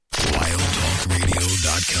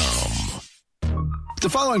KaneKittens.com. The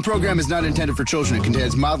following program is not intended for children. It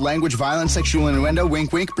contains mild language, violence, sexual innuendo,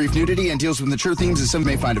 wink, wink, brief nudity, and deals with mature themes that some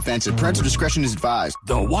may find offensive. Parental discretion is advised.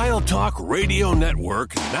 The Wild Talk Radio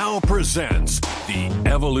Network now presents the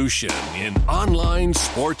evolution in online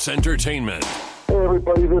sports entertainment. Hey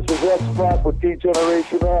everybody, this is X-Pac with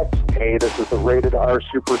D-Generation X. Hey, this is the Rated R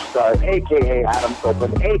Superstar, a.k.a. Adam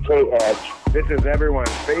Copeland, a.k.a. Edge. This is everyone's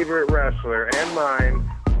favorite wrestler and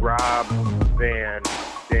mine, Rob Van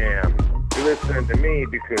Dam. You listen to me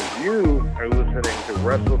because you are listening to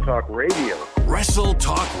Wrestle Talk Radio. Wrestle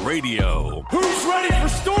Talk Radio. Who's ready for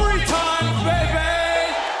story time, baby?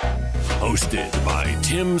 Hosted by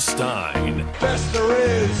Tim Stein. Best there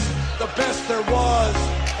is, the best there was,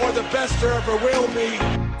 or the best there ever will be.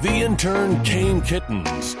 The intern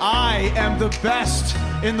KaneKittens. I am the best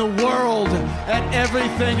in the world at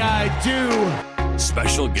everything I do.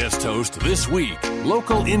 Special guest host this week,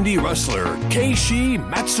 local indie wrestler Keishi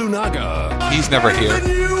Matsunaga. He's never here.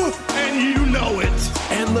 And you know it.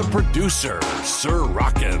 And the producer, Sir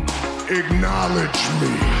Rockin. Acknowledge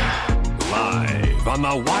me. Live on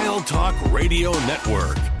the Wild Talk Radio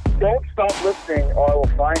Network. Don't stop listening or I will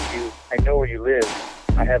find you. I know where you live.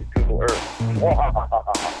 I have Google Earth.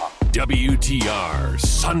 WTR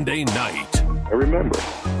Sunday night. And remember,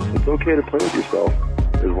 it's okay to play with yourself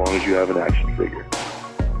as long as you have an action figure.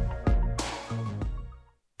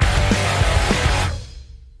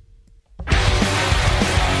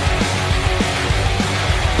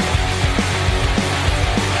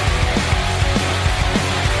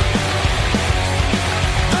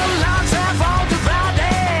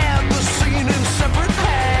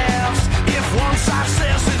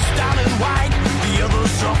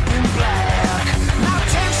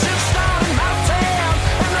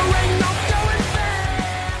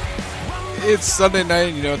 It's Sunday night,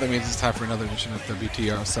 and you know what that means. It's time for another edition of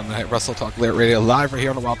WTR Sunday Night Wrestle Talk Radio, live right here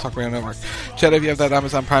on the Wild Talk Radio Network. Chad, if you have that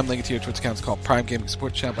Amazon Prime link to your Twitch account, it's called Prime Gaming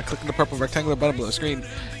Support Channel. By clicking the purple rectangular button below the screen,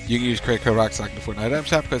 you can use credit code ROCKSOCK before night item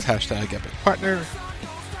shop because hashtag Epic Partner.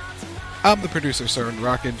 I'm the producer, Sir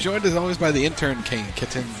Rockin, joined as always by the intern,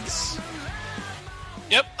 KaneKittens.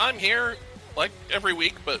 Yep, I'm here like every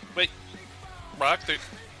week, but wait, Rock,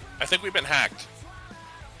 I think we've been hacked.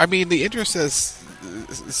 I mean, the intro says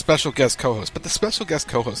special guest co-host, but the special guest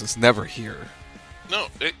co-host is never here. No,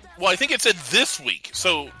 I think it said this week.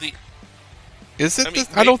 So is it?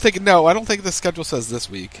 I don't think the schedule says this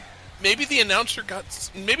week. Maybe the announcer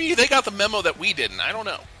maybe they got the memo that we didn't. I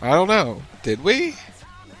don't know. Did we?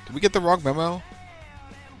 Did we get the wrong memo?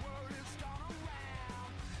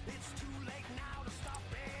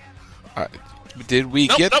 Did we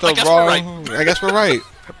get the wrong? I guess we're right.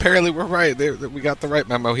 Apparently, we're right. We got the right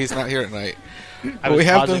memo. He's not here tonight. I was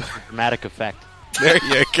pausing for dramatic effect. There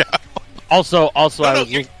you go. Also, I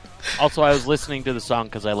was listening to the song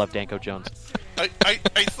because I love Danko Jones. I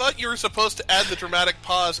thought you were supposed to add the dramatic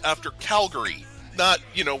pause after Calgary, not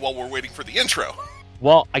while we're waiting for the intro.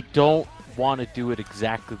 Well, I don't want to do it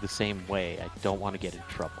exactly the same way. I don't want to get in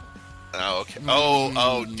trouble. Oh, okay.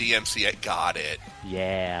 Oh, DMC, I got it.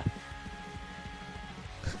 Yeah.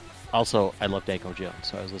 Also, I love Danko Jones,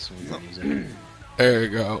 so I was listening to your music. There you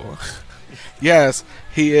go. Yes,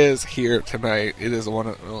 he is here tonight. It is the one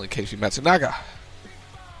and only Keishi Matsunaga.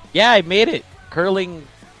 Yeah, I made it. Curling,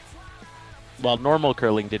 well, normal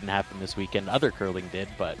curling didn't happen this weekend. Other curling did,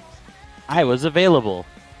 but I was available.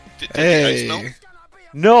 Did you guys know?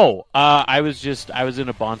 No, I was in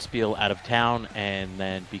a bonspiel out of town, and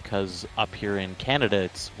then because up here in Canada,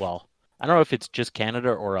 I don't know if it's just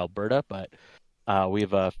Canada or Alberta, but we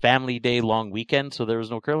have a family day long weekend, so there was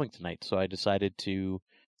no curling tonight. So I decided to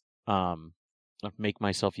make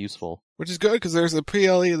myself useful. Which is good, because there's a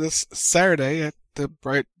pre-LE this Saturday at the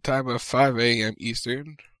bright time of 5 a.m.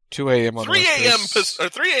 Eastern, 2 a.m. on 3 a.m. or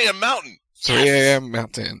 3 a.m. Mountain. 3 a.m.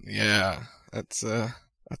 Mountain, yeah. That's a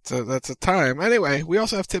time. Anyway, we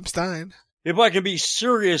also have Tim Stein. If I can be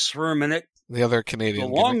serious for a minute, the other Canadian.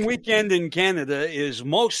 The long weekend in Canada is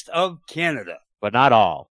most of Canada. But not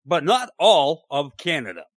all. But not all of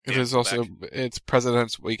Canada. It is also, it's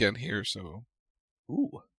President's Weekend here, so.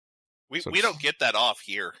 Ooh. We don't get that off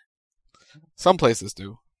here. Some places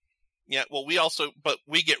do. Yeah, well,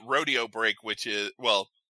 we get rodeo break, which is,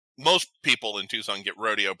 most people in Tucson get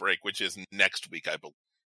rodeo break, which is next week, I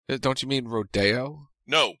believe. Don't you mean rodeo?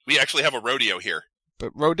 No, we actually have a rodeo here.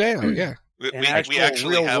 But rodeo, yeah. We actually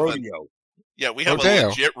have rodeo. We have a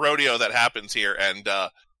legit rodeo that happens here, and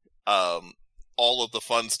all of the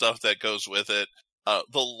fun stuff that goes with it. The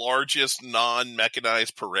largest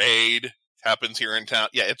non-mechanized parade happens here in town.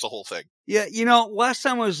 Yeah, it's a whole thing. Yeah, last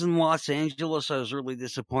time I was in Los Angeles, I was really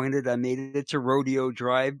disappointed. I made it to Rodeo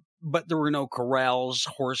Drive, but there were no corrals,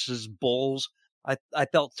 horses, bulls. I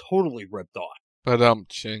felt totally ripped off.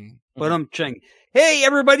 Ching. Ching. Hey,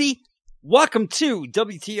 everybody. Welcome to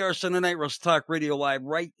WTR Sunday Night Wrestle Talk Radio Live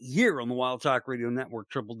right here on the Wild Talk Radio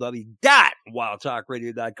Network,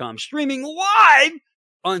 www.wildtalkradio.com, streaming live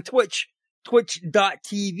on Twitch,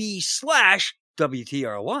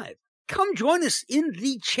 twitch.tv/WTR Live. Come join us in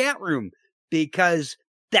the chat room because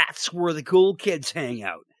that's where the cool kids hang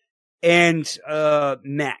out. And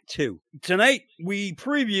Matt, too. Tonight, we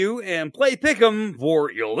preview and play Pick'em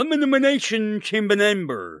for Elimination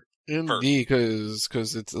Chamber. Indeed,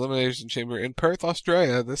 because it's Elimination Chamber in Perth,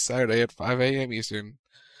 Australia, this Saturday at 5 a.m. Eastern,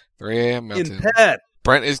 3 a.m. Mountain. In Perth.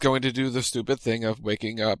 Brent is going to do the stupid thing of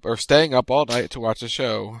waking up or staying up all night to watch the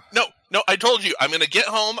show. No, I told you. I'm going to get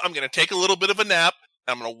home, I'm going to take a little bit of a nap,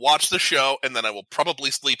 I'm going to watch the show, and then I will probably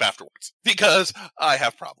sleep afterwards. Because I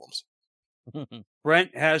have problems.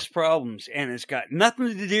 Brent has problems, and it's got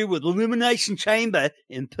nothing to do with Elimination Chamber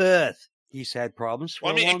in Perth. He's had problems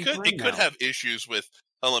for a long time it could have issues with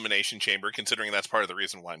Elimination Chamber, considering that's part of the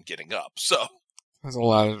reason why I'm getting up. So there's a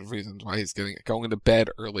lot of reasons why he's going to bed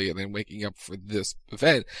early and then waking up for this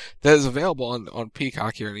event that is available on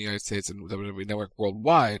Peacock here in the United States and WWE Network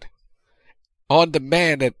worldwide on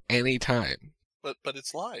demand at any time. But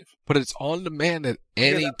it's live. But it's on demand at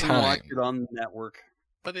any time. Watch it on the network.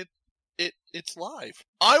 But it's live.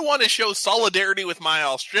 I want to show solidarity with my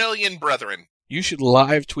Australian brethren. You should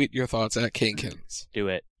live tweet your thoughts at KaneKittens. Do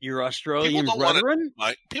it. Your Australian brethren?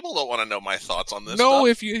 People don't want to know my thoughts on this. No,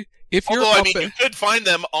 stuff. you could find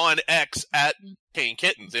them on X at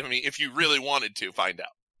KaneKittens. If you really wanted to find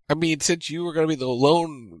out. I mean, since you were going to be the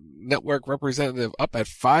lone network representative up at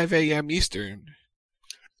 5 a.m. Eastern.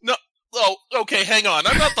 No, oh, okay, hang on.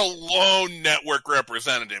 I'm not the lone network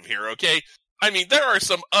representative here, okay? I mean, there are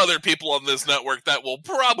some other people on this network that will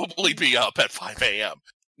probably be up at 5 a.m.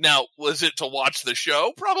 Now, was it to watch the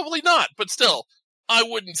show? Probably not, but still, I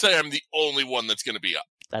wouldn't say I'm the only one that's going to be up.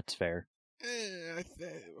 That's fair.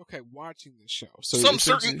 Okay, watching the show. So some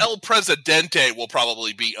certain El Presidente will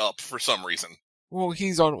probably be up for some reason. Well, he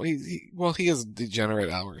has degenerate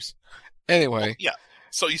hours. Anyway. Well, yeah.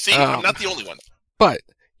 So you see, I'm not the only one. But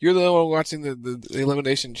you're the one watching the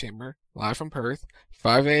Elimination Chamber live from Perth,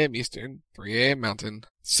 5 a.m. Eastern, 3 a.m. Mountain.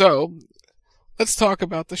 So let's talk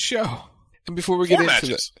about the show. And before we get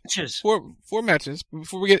into four matches,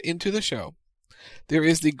 before we get into the show, there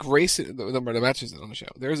is the number of matches on the show.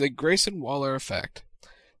 There is a Grayson Waller effect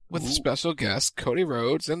with special guests Cody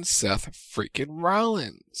Rhodes and Seth freaking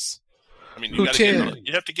Rollins. I mean, you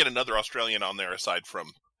have to get another Australian on there aside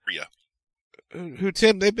from Rhea.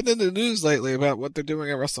 Tim, they've been in the news lately about what they're doing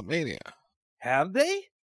at WrestleMania. Have they?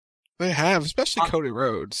 They have, especially Cody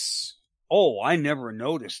Rhodes. Oh, I never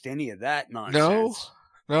noticed any of that nonsense.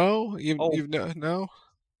 No, no.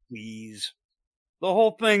 Please. The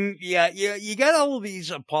whole thing, you got all of these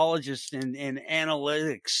apologists and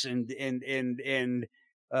analytics and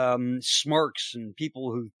smarks and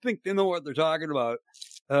people who think they know what they're talking about,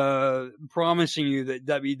 promising you that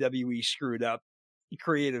WWE screwed up,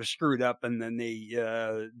 creative screwed up, and then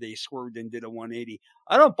they swerved and did a 180.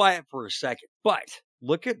 I don't buy it for a second, but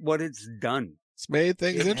look at what it's done. It's made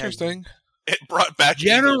things interesting. It brought back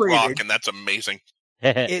Evil Rock, and that's amazing.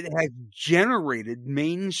 It has generated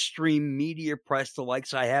mainstream media press the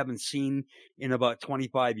likes I haven't seen in about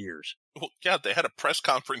 25 years. Well, yeah, they had a press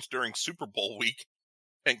conference during Super Bowl week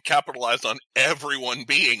and capitalized on everyone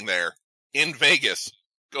being there in Vegas.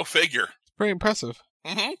 Go figure. It's pretty impressive.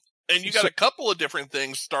 Mm-hmm. And you got a couple of different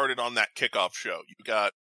things started on that kickoff show. You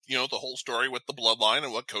got, the whole story with the bloodline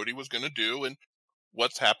and what Cody was going to do and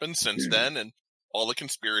what's happened since then and all the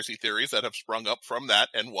conspiracy theories that have sprung up from that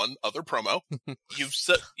and one other promo. You've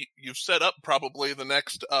set up probably the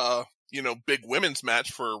next, big women's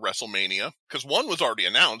match for WrestleMania because one was already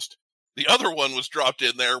announced. The other one was dropped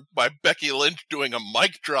in there by Becky Lynch doing a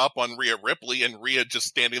mic drop on Rhea Ripley and Rhea just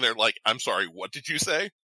standing there like, I'm sorry, what did you say?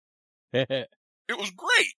 It was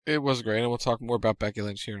great. It was great, and we'll talk more about Becky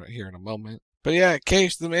Lynch here in a moment. But yeah,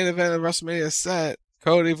 Keishi, the main event of WrestleMania is set.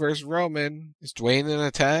 Cody versus Roman. Is Dwayne in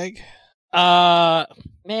a tag?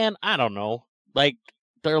 Man, I don't know. Like,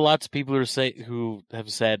 there are lots of people who have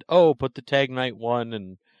said, "Oh, put the tag night 1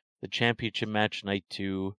 and the championship match night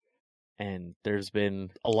 2." And there's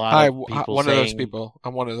been a lot of people I'm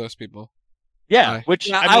one of those people. Yeah,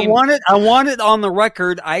 I want it on the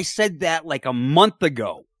record. I said that like a month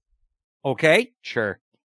ago. Okay? Sure.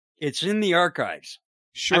 It's in the archives.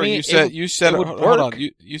 Sure, you said hold on.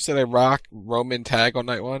 You said a Rock Roman tag on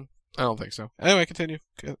night 1? I don't think so. Anyway, continue.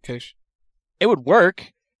 Keishi. It would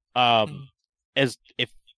work. As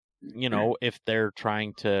if they're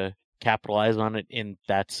trying to capitalize on it in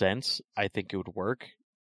that sense, I think it would work.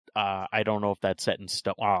 I don't know if that's set in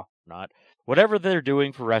stone. Not. Whatever they're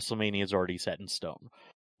doing for WrestleMania is already set in stone.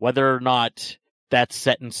 Whether or not that's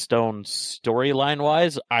set in stone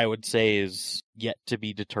storyline-wise, I would say is yet to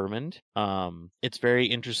be determined. It's very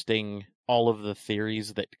interesting, all of the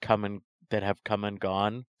theories that have come and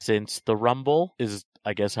gone since the Rumble is,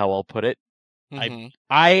 I guess, how I'll put it. Mm-hmm.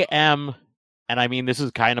 I am, and I mean, this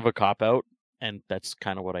is kind of a cop-out, and that's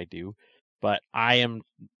kind of what I do, but I am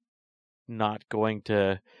not going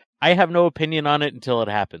to... I have no opinion on it until it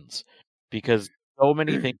happens, because so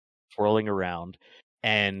many things are swirling around,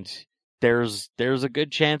 and there's a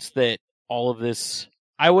good chance that all of this...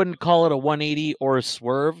 I wouldn't call it a 180 or a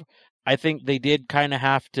swerve. I think they did kind of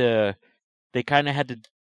have to... They kind of had to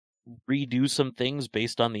redo some things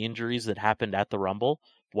based on the injuries that happened at the Rumble,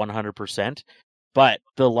 100%. But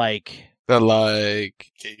the Keishi.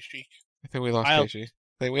 I think we lost Keishi.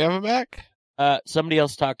 Think we have him back? Somebody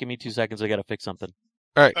else talk. Give me 2 seconds. I gotta fix something.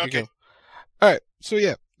 All right, okay. You go. All right, so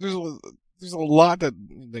yeah, there's a lot that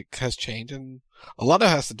has changed, and a lot of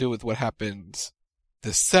it has to do with what happens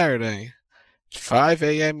this Saturday, 5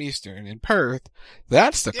 a.m. Eastern in Perth.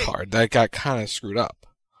 That's the card that got kind of screwed up.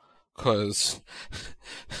 Because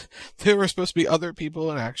there were supposed to be other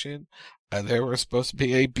people in action, and there was supposed to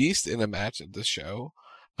be a beast in a match at the show,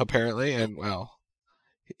 apparently, and, well,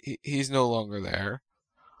 he's no longer there.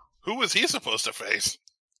 Who was he supposed to face?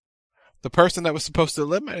 The person that was supposed to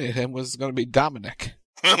eliminate him was going to be Dominic.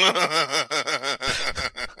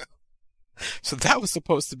 So that was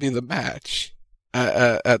supposed to be the match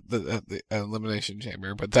at the Elimination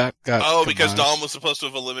Chamber, but that got because Dom was supposed to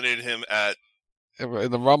have eliminated him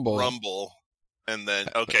in the Rumble, and then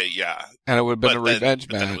yeah, and it would have been a revenge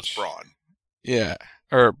match. Then it was Braun.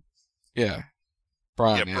 Braun. Yeah,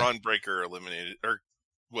 Braun Breaker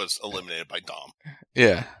was eliminated by Dom.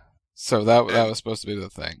 Yeah, so that was supposed to be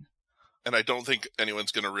the thing. And I don't think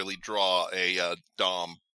anyone's going to really draw a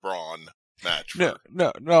Dom Braun match. No,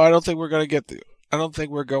 I don't think we're going to get I don't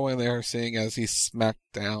think we're going there seeing as he's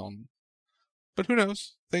smacked down. But who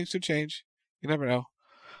knows? Things could change. You never know.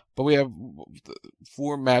 But we have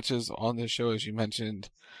 4 matches on this show, as you mentioned,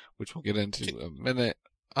 which we'll get into in a minute.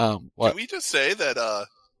 Can we just say that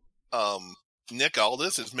Nick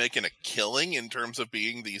Aldis is making a killing in terms of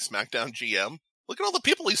being the SmackDown GM? Look at all the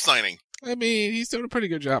people he's signing. I mean, he's doing a pretty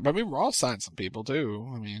good job. I mean, Raw signed some people,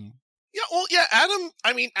 too.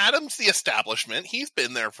 Adam's the establishment. He's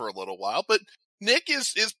been there for a little while, but Nick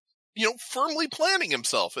is firmly planning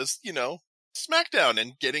himself as, SmackDown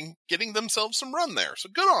and getting themselves some run there. So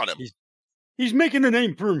good on him. He's making a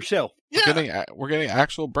name for himself. Yeah. We're getting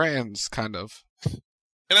actual brands, kind of.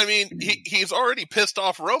 And I mean, he's already pissed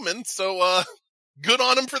off Roman, so good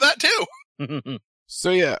on him for that too.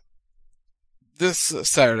 So yeah, this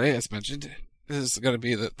Saturday, as mentioned, this is going to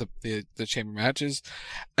be the chamber matches,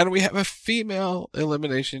 and we have a female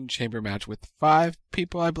elimination chamber match with 5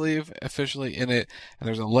 people, I believe, officially in it, and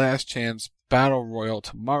there's a last chance battle royal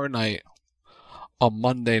tomorrow night on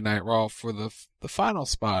Monday Night Raw for the final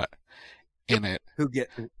spot in it. Who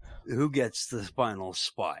gets the final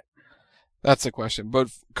spot? That's the question. But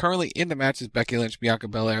currently in the match is Becky Lynch, Bianca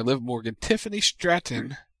Belair, Liv Morgan, Tiffany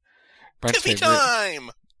Stratton, Tiffany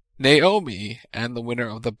time, Naomi, and the winner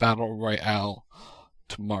of the Battle Royale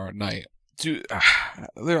tomorrow night.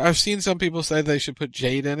 I've seen some people say they should put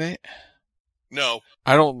Jade in it. No,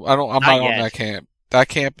 I'm not on that camp.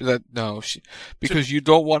 Because you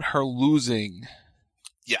don't want her losing.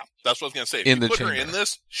 Yeah, that's what I was going to say. If you put her in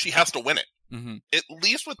this, she has to win it. Mm-hmm. At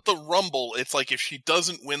least with the Rumble, it's like if she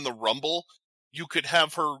doesn't win the Rumble, you could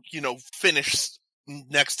have her, finish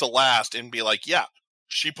next to last and be like, yeah,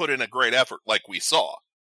 she put in a great effort like we saw.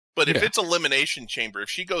 But if it's Elimination Chamber, if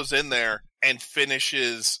she goes in there and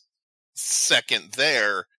finishes second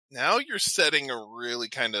there, now you're setting a really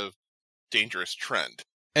kind of dangerous trend.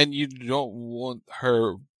 And you don't want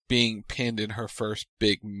her being pinned in her first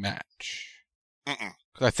big match. Mm-mm.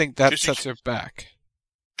 I think that sets her back.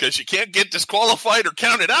 Because you can't get disqualified or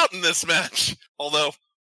counted out in this match. Although,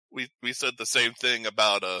 we said the same thing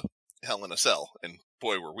about Hell in a Cell, and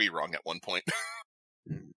boy, were we wrong at one point.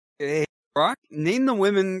 Hey, Rock, name the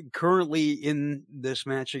women currently in this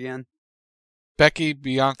match again. Becky,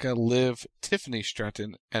 Bianca, Liv, Tiffany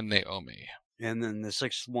Stratton, and Naomi. And then the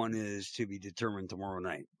 6th one is to be determined tomorrow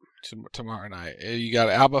night. Tomorrow night. You got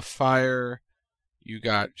Alba Fire, you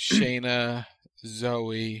got Shayna,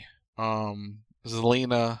 Zoe,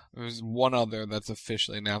 Zelina. There's one other that's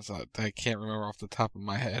officially announced that I can't remember off the top of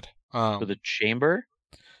my head. For the chamber?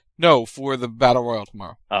 No, for the Battle Royal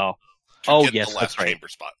tomorrow. Oh, yes, the last that's right. chamber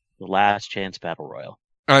spot. The last chance Battle Royal.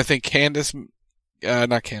 And I think Candice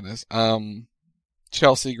not Candace.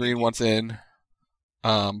 Chelsea Green wants in.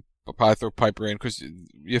 But probably throw Piper in because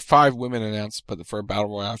you have 5 women announced, but for a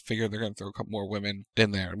battle royale, I figure they're going to throw a couple more women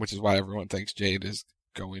in there, which is why everyone thinks Jade is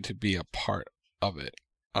going to be a part of it.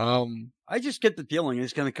 I just get the feeling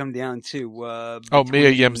it's going to come down to Mia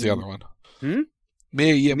Yim's the other one.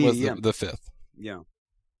 Mia Yim was the 5th. Yeah.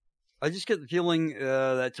 I just get the feeling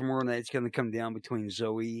that tomorrow night it's going to come down between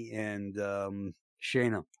Zoe and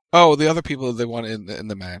Shayna. Oh, the other people they want in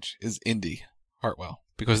the match is Indy Hartwell.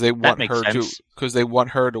 Because they want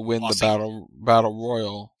her to win the battle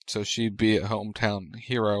royal, so she'd be a hometown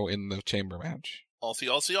hero in the chamber match.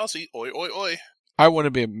 Aussie, oi, oi, oi. I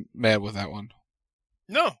wouldn't be mad with that one.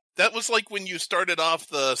 No, that was like when you started off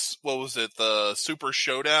the Super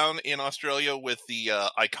Showdown in Australia with the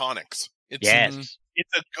Iconics. It's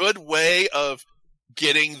a good way of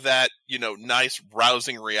getting that, nice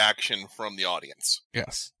rousing reaction from the audience.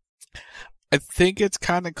 Yes. I think it's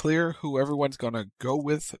kind of clear who everyone's going to go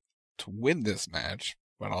with to win this match,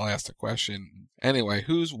 but I'll ask the question. Anyway,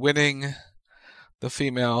 who's winning the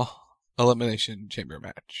female Elimination Chamber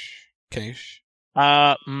match? Keish?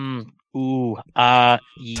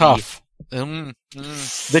 Tough.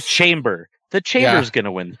 The Chamber. The Chamber's going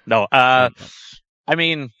to win. No, I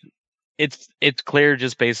mean, it's clear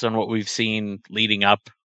just based on what we've seen leading up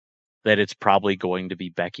that it's probably going to be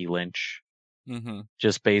Becky Lynch. Mm-hmm.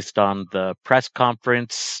 Just based on the press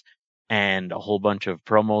conference and a whole bunch of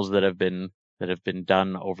promos that have been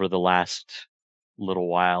done over the last little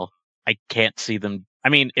while. I can't see them. I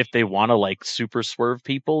mean, if they want to super swerve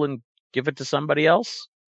people and give it to somebody else,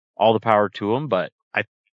 all the power to them. But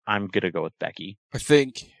I'm gonna go with Becky. I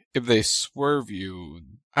think if they swerve you,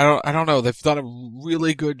 I don't know. They've done a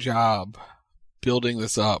really good job building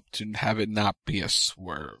this up to have it not be a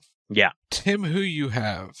swerve. Yeah, Tim, who you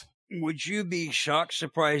have? Would you be shocked,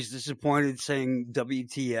 surprised, disappointed saying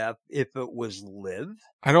WTF if it was Liv?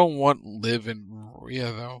 I don't want Liv and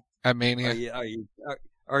Rhea, though, at Mania.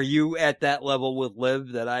 Are you at that level with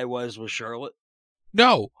Liv that I was with Charlotte?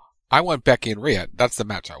 No, I want Becky and Rhea. That's the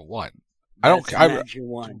match I want.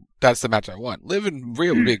 That's the match I want. Liv and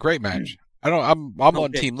Rhea would be a great match. I'm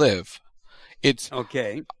on Team Liv. It's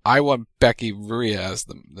okay. I want Becky Rhea as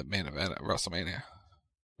the main event at WrestleMania.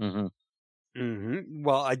 Mm-hmm. Mm-hmm.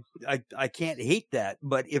 Well, I can't hate that,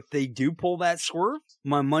 but if they do pull that swerve,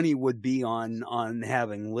 my money would be on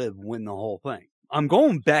having Liv win the whole thing. I'm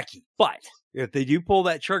going Becky, but if they do pull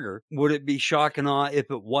that trigger, would it be shock and awe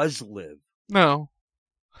if it was Liv? No.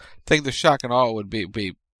 I think the shock and awe would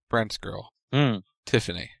be Brent's girl,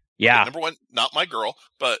 Tiffany. Yeah, number one, not my girl,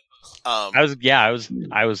 but I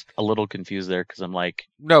was a little confused there because I'm like,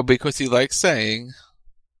 no, because he likes saying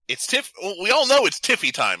it's Tiff. We all know it's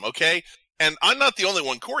Tiffy time, okay? And I'm not the only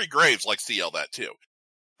one. Corey Graves likes to yell that too.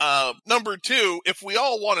 Number 2, if we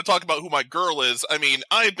all want to talk about who my girl is, I mean,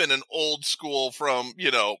 I've been an old school from,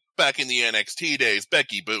 back in the NXT days,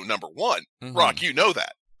 Becky Boo, number 1. Mm-hmm. Rock, you know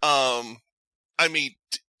that. I mean,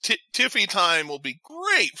 Tiffy time will be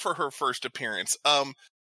great for her first appearance.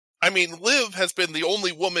 I mean, Liv has been the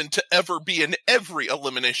only woman to ever be in every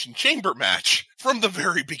Elimination Chamber match from the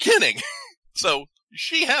very beginning. So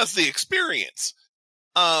she has the experience.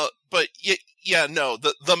 But no,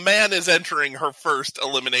 the man is entering her first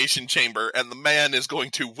Elimination Chamber, and the man is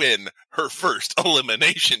going to win her first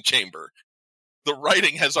Elimination Chamber. The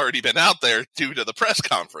writing has already been out there due to the press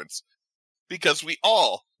conference. Because we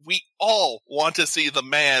all want to see the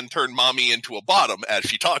man turn mommy into a bottom, as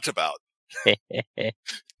she talked about.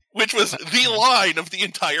 Which was the line of the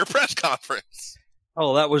entire press conference.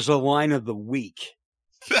 Oh, that was the line of the week.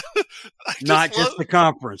 Not just the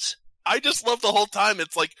conference. I just love the whole time.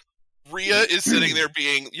 It's like Rhea is sitting there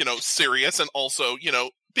being, serious and also,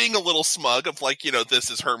 being a little smug of like,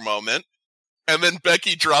 this is her moment. And then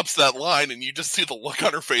Becky drops that line and you just see the look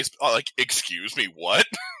on her face like, excuse me, what?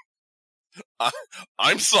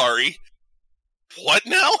 I'm sorry. What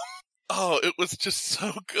now? Oh, it was just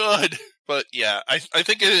so good. But yeah, I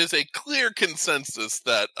think it is a clear consensus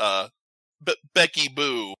that Becky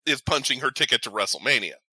Boo is punching her ticket to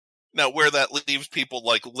WrestleMania. Now, where that leaves people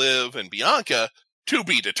like Liv and Bianca, to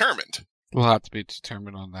be determined. We'll have to be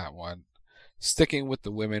determined on that one. Sticking with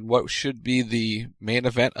the women, what should be the main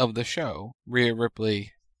event of the show? Rhea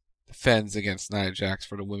Ripley defends against Nia Jax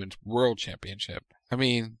for the Women's World Championship. I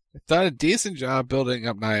mean, they've done a decent job building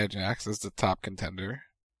up Nia Jax as the top contender.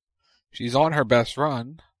 She's on her best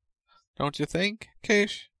run, don't you think,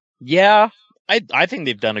 Keish? Yeah, I think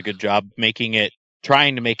they've done a good job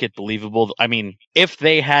trying to make it believable. I mean, if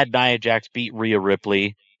they had Nia Jax beat Rhea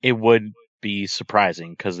Ripley, it would be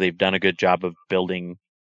surprising because they've done a good job of building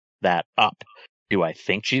that up. Do I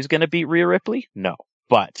think she's going to beat Rhea Ripley? No.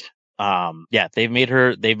 But yeah, they've made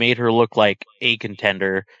her look like a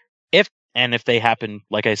contender. If they happen,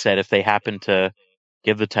 like I said, if they happen to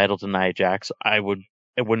give the title to Nia Jax, it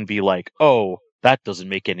wouldn't be like, oh, that doesn't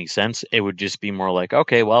make any sense. It would just be more like,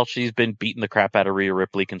 okay, well, she's been beating the crap out of Rhea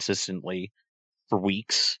Ripley consistently for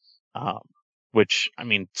weeks, which, I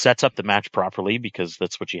mean, sets up the match properly because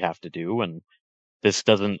that's what you have to do. And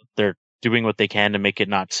they're doing what they can to make it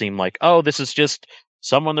not seem like, oh, this is just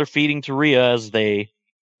someone they're feeding to Rhea as they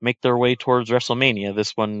make their way towards WrestleMania.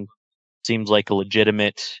 This one seems like a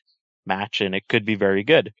legitimate match, and it could be very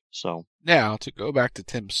good. So now, to go back to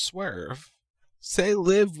Tim's swerve, say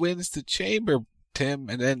Liv wins the Chamber, Tim,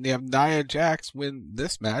 and then you have Nia Jax win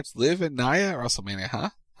this match. Liv and Nia at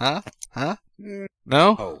WrestleMania, huh?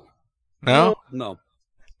 No? No.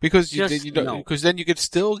 Because because then you could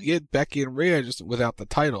still get Becky and Rhea just without the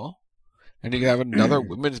title, and you could have another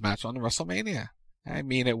women's match on WrestleMania. I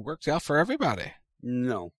mean, it works out for everybody.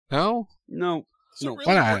 No. No? No. Does it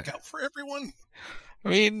really work out for everyone? I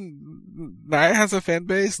mean, Nia has a fan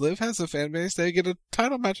base, Liv has a fan base, they get a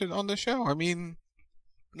title match on the show. I mean...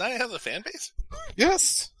 Nia has a fan base?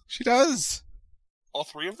 Yes, she does. All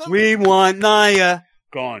three of them? We want Nia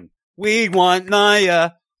gone. We want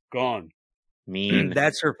Nia gone. Mean.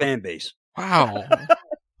 That's her fan base. Wow.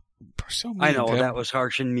 So mean, I know, Tim. that was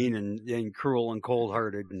harsh and mean and cruel and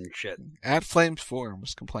cold-hearted and shit. At Flames 4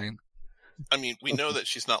 must complain. I mean, we know that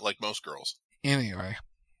she's not like most girls. Anyway.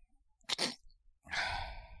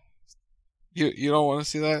 You don't want to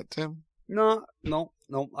see that, Tim? No.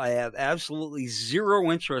 I have absolutely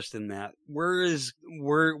zero interest in that. Where's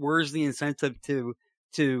the incentive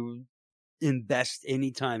to invest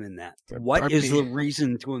any time in that? What is the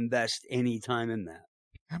reason to invest any time in that?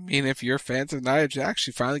 I mean, if you're fans of Nia Jax,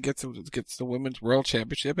 she finally gets the Women's World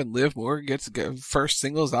Championship, and Liv Morgan gets first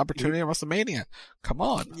singles opportunity at WrestleMania. Come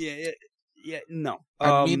on. Yeah, no.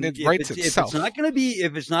 I mean, it writes itself. If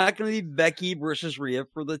it's not going to be Becky versus Rhea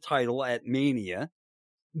for the title at Mania,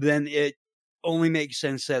 then it only makes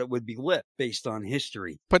sense that it would be Liv based on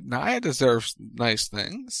history. But Nia deserves nice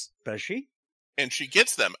things. Does she? And she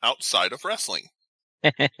gets them outside of wrestling.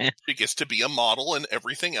 She gets to be a model and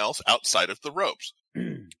everything else outside of the ropes.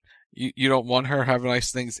 You don't want her having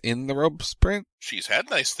nice things in the ropes, Brent? She's had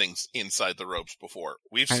nice things inside the ropes before.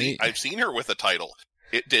 I've seen her with a title.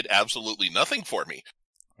 It did absolutely nothing for me.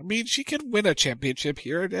 I mean, she can win a championship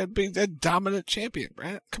here and be a dominant champion,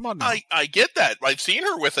 Brent. Come on now. I get that. I've seen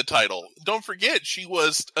her with a title. Don't forget, she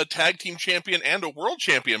was a tag team champion and a world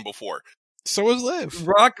champion before. So was Liv.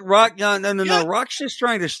 Rock. No. Rock's just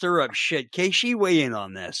trying to stir up shit. Keishi, weigh in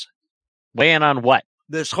on this. Weigh in on what?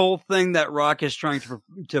 This whole thing that Rock is trying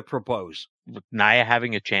to propose. Nia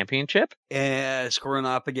having a championship? Scoring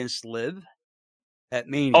up against Liv at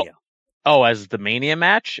Mania. Oh, as the Mania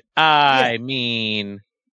match? I mean,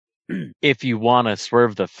 if you want to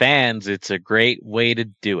swerve the fans, it's a great way to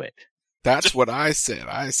do it. That's what I said.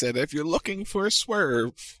 I said, if you're looking for a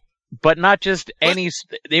swerve. But not just any,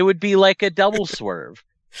 it would be like a double swerve.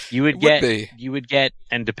 You would get,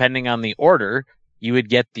 and depending on the order, you would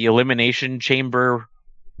get the Elimination Chamber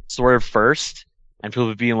swerve first, and people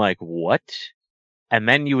would be like, what? And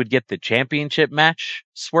then you would get the championship match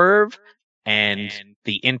swerve, and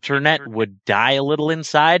the internet would die a little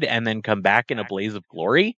inside and then come back in a blaze of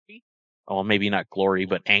glory. Well, maybe not glory,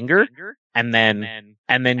 but anger. And then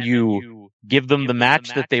you give them the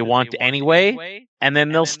match that they want anyway, and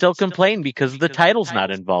then they'll still complain because the title's not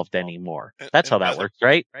involved anymore. That's how that works,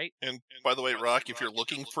 right? And by the way, Rock, if you're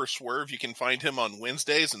looking for Swerve, you can find him on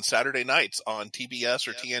Wednesdays and Saturday nights on TBS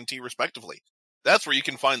or TNT, respectively. That's where you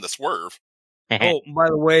can find the Swerve. Oh, by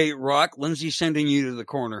the way, Rock, Lindsay's sending you to the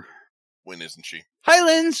corner. When isn't she? Hi,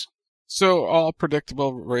 Linz! So, all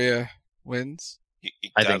predictable, Rhea wins? You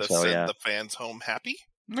I gotta think so, send yeah. the fans home happy?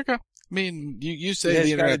 Okay. I mean, you say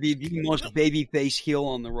It's the got to internet... be the most babyface heel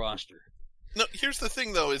on the roster. No, here's the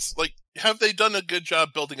thing, though, is, like, have they done a good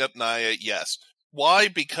job building up Nia? Yes. Why?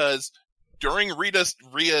 Because during that's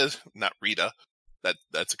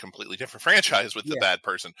a completely different franchise with the bad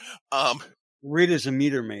person. Rita's a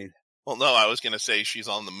meter maid. Well, no, I was going to say she's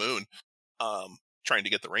on the moon, trying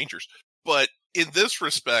to get the Rangers. But in this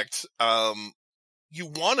respect, you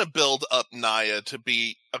want to build up Nia to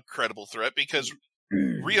be a credible threat because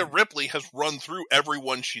Rhea Ripley has run through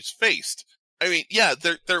everyone she's faced. I mean, yeah,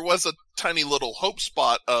 there was a tiny little hope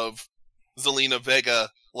spot of Zelina Vega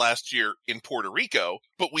last year in Puerto Rico,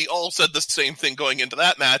 but we all said the same thing going into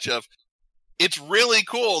that match of, it's really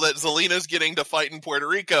cool that Zelina's getting to fight in Puerto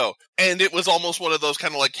Rico. And it was almost one of those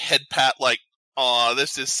kind of like head pat, like, aw,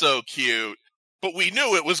 this is so cute. But we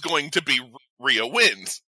knew it was going to be Rhea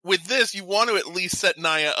wins. with this, you want to at least set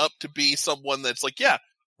Nia up to be someone that's like, yeah,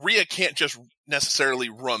 Rhea can't just necessarily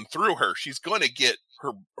run through her. She's going to get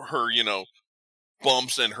her,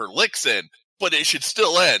 bumps and her licks in, but it should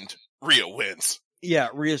still end. Rhea wins. Yeah,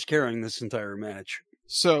 Rhea's carrying this entire match.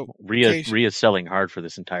 So Rhea's selling hard for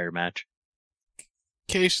this entire match.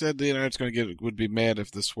 Keishi said the internet's would be mad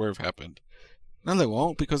if the swerve happened. No, they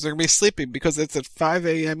won't, because they're going to be sleeping, because it's at 5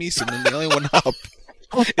 a.m. Eastern, and the only one up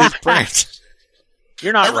is Brant.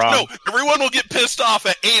 You're not wrong. No, everyone will get pissed off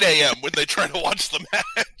at 8 a.m. when they try to watch the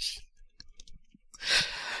match.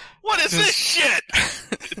 What is this shit?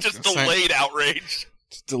 Just delayed outrage.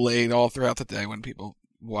 It's delayed all throughout the day when people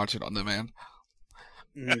watch it on demand.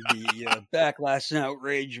 The backlash and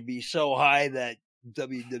outrage would be so high that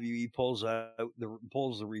WWE pulls the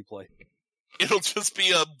replay. It'll just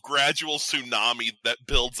be a gradual tsunami that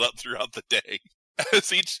builds up throughout the day.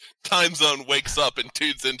 As each time zone wakes up and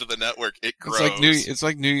tunes into the network, it grows. It's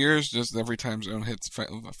like New Year's, just every time zone hits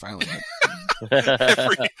finally hit.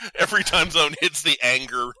 every time zone hits the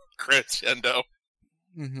anger crescendo.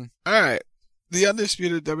 Mm-hmm. All right. The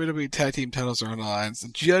undisputed WWE Tag Team titles are on the lines. The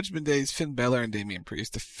Judgment Day's Finn Balor and Damian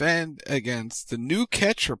Priest defend against the New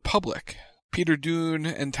Catch Republic, Peter Dunne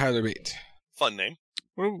and Tyler Bate. Fun name.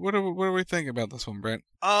 What do we think about this one, Brent?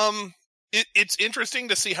 It's interesting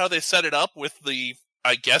to see how they set it up with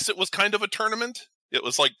I guess it was kind of a tournament. It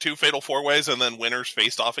was like 2 fatal 4-ways and then winners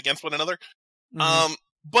faced off against one another. Mm-hmm.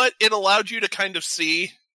 But it allowed you to kind of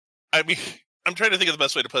see, I mean, I'm trying to think of the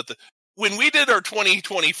best way to put it. When we did our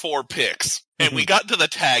 2024 picks and we got to the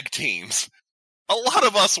tag teams, a lot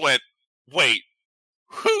of us went, wait,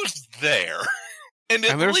 who's there? And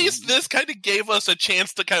at least this kind of gave us a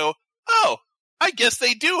chance to go, oh, I guess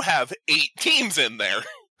they do have 8 teams in there.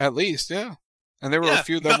 At least, yeah. And there were a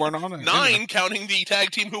few that weren't on it. 9 counting the tag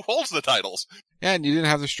team who holds the titles. Yeah, and you didn't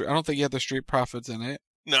have I don't think you had the Street Profits in it.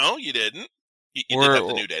 No, you didn't. You did have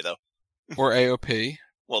the New Day, though. Or AOP.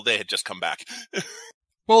 Well, they had just come back.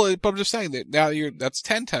 Well, but I'm just saying that now that's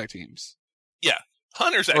 10 tag teams. Yeah.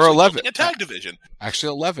 Hunter's actually or 11. A tag division.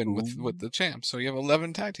 Actually 11 with the champs. So you have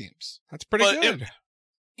 11 tag teams. That's pretty good.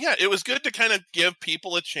 It was good to kind of give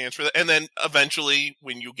people a chance for that. And then eventually,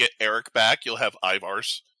 when you get Eric back, you'll have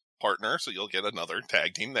Ivar's partner, so you'll get another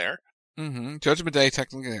tag team there. Mm-hmm. Judgment Day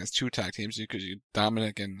technically has 2 tag teams because you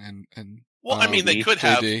Dominic and well, I mean, they could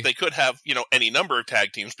have any number of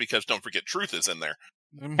tag teams because don't forget Truth is in there.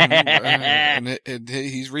 Mm-hmm. And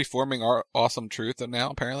he's reforming our Awesome Truth now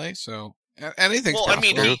apparently. So anything's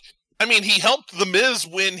possible. I mean, he helped The Miz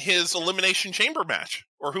win his Elimination Chamber match,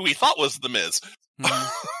 or who he thought was The Miz.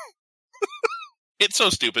 Mm-hmm. It's so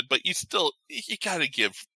stupid, but you gotta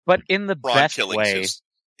give. But in the Ron best Killings way,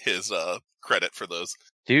 his credit for those.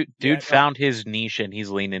 Dude found his niche and he's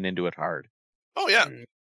leaning into it hard. Oh yeah.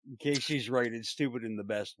 In case she's right, it's stupid in the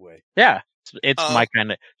best way. Yeah, it's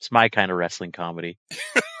my kind of wrestling comedy.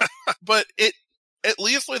 But at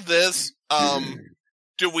least with this,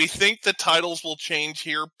 do we think the titles will change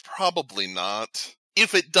here? Probably not.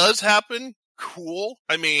 If it does happen, cool.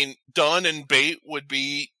 I mean, Dunn and Bate would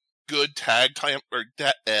be good tag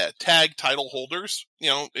title holders.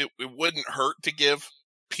 It wouldn't hurt to give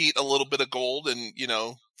Pete a little bit of gold and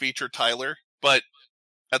feature Tyler. But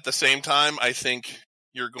at the same time, I think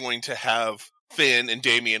you're going to have Finn and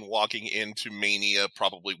Damian walking into Mania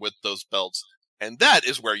probably with those belts. And that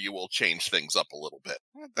is where you will change things up a little bit.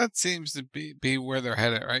 That seems to be where they're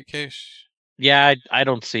headed, right, Keish? Yeah, I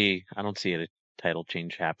don't see a title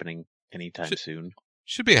change happening anytime soon.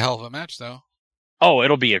 Should be a hell of a match, though. Oh,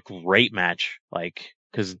 it'll be a great match.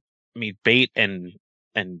 Because I mean, Bate and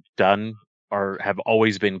Dunn have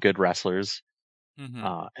always been good wrestlers.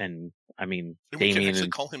 Mm-hmm. And I mean, Damian we can actually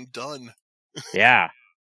call him Dunn. Yeah.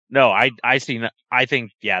 No, I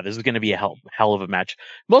think, this is going to be a hell of a match.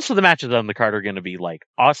 Most of the matches on the card are going to be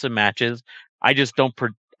awesome matches. I just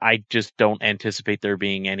don't anticipate there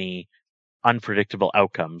being any unpredictable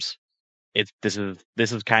outcomes. This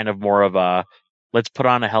is kind of more of a, let's put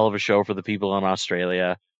on a hell of a show for the people in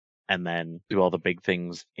Australia and then do all the big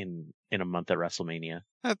things in a month at WrestleMania.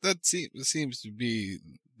 That seems to be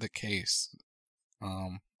the case. A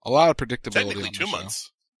lot of predictability. Technically 2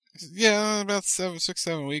 months. Yeah, about 6,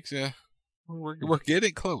 7 weeks. Yeah, we're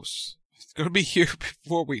getting close. It's going to be here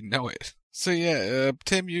before we know it. So yeah,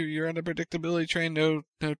 Tim, you're on the predictability train. No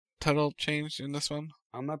title change in this one.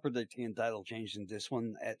 I'm not predicting a title change in this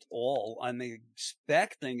one at all. I'm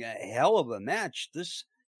expecting a hell of a match. This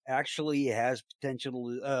actually has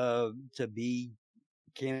potential to be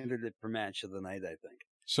candidate for match of the night, I think.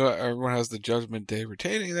 So everyone has the Judgment Day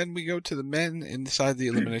retaining. Then we go to the men inside the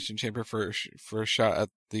Elimination Chamber for a shot at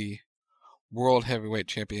the World Heavyweight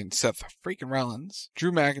Champion Seth freaking Rollins,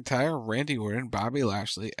 Drew McIntyre, Randy Orton, Bobby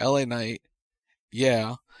Lashley, LA Knight,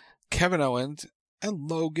 Kevin Owens, and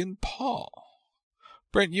Logan Paul.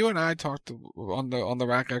 Brent, you and I talked on the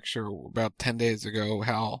Rack Extra about 10 days ago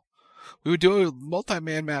how we would do a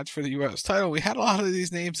multi-man match for the U.S. title. We had a lot of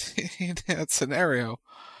these names in that scenario.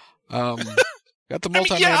 Got the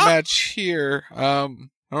multi-man match here. I don't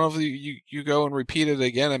know if you go and repeat it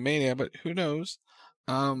again at Mania, but who knows?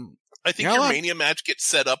 I think your Mania match gets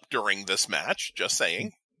set up during this match, just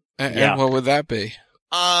saying. And what would that be?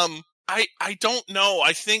 I don't know.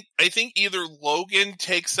 I think either Logan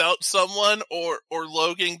takes out someone or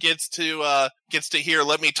Logan gets to hear,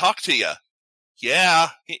 let me talk to you. Yeah,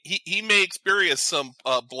 he may experience some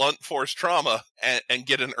blunt force trauma and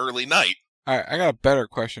get an early night. All right, I got a better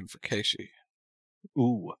question for Keishi.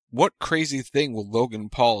 Ooh. What crazy thing will Logan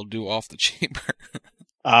Paul do off the chamber?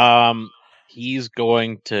 He's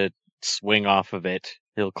going to swing off of it.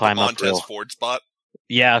 He'll climb up Montez Ford spot?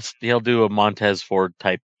 Yes, he'll do a Montez Ford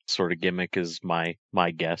type sort of gimmick is my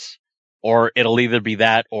guess. Or it'll either be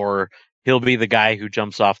that or he'll be the guy who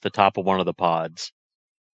jumps off the top of one of the pods.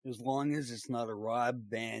 As long as it's not a Rob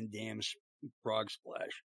Van Dam frog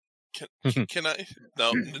splash. Can I?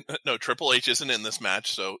 No, Triple H isn't in this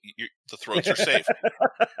match, so the throats are safe.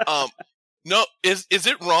 No, is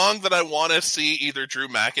it wrong that I want to see either Drew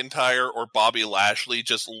McIntyre or Bobby Lashley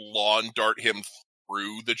just lawn dart him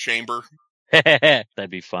through the chamber? That'd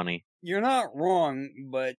be funny. You're not wrong,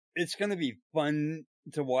 but it's going to be fun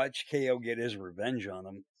to watch KO get his revenge on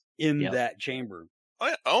him in that chamber.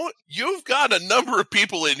 You've got a number of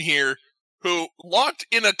people in here who, locked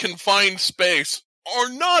in a confined space, are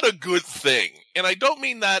not a good thing. And I don't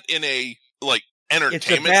mean that in a, entertainment It's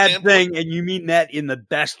a bad standpoint. thing, and you mean that in the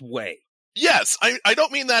best way. Yes, I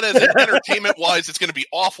don't mean that as an entertainment-wise it's going to be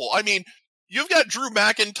awful. I mean, you've got Drew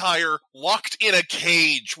McIntyre locked in a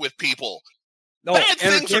cage with people. No, bad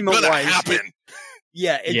things are going to happen.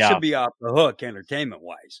 It should be off the hook,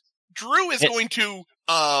 entertainment-wise. Drew is going to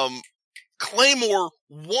Claymore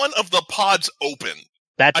one of the pods open.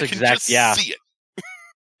 That's I can just see it.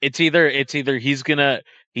 It's either he's gonna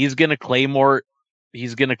Claymore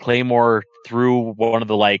through one of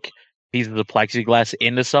the pieces of the plexiglass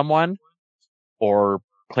into someone, or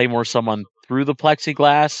Claymore someone through the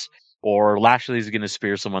plexiglass, or Lashley's gonna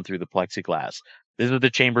spear someone through the plexiglass. This is the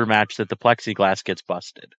chamber match that the plexiglass gets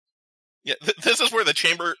busted. Yeah, this is where the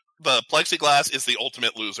plexiglass is the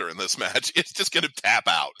ultimate loser in this match. It's just gonna tap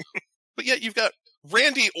out. But yet you've got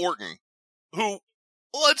Randy Orton, who,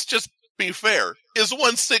 let's just be fair, is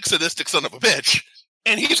one sick sadistic son of a bitch,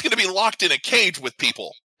 and he's going to be locked in a cage with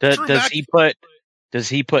people. Does he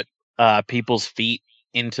put people's feet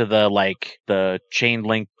into the chain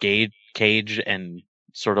link cage and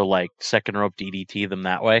sort of second rope DDT them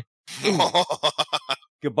that way?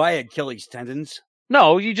 Goodbye Achilles tendons.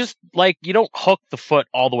 No, you just you don't hook the foot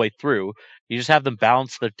all the way through. You just have them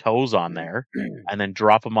balance their toes on there and then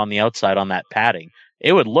drop them on the outside on that padding.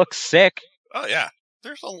 It would look sick. Oh yeah.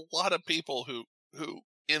 There's a lot of people who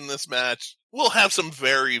in this match will have some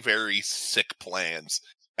very, very sick plans.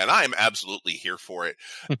 And I'm absolutely here for it.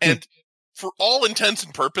 And for all intents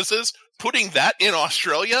and purposes, putting that in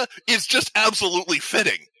Australia is just absolutely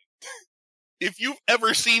fitting. If you've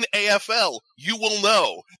ever seen AFL, you will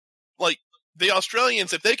know. The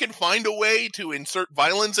Australians, if they can find a way to insert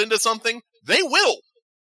violence into something, they will.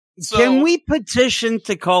 So, can we petition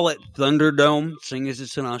to call it Thunderdome, seeing as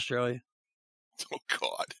it's in Australia? Oh,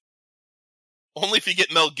 God. Only if you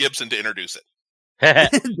get Mel Gibson to introduce it.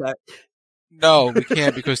 No, we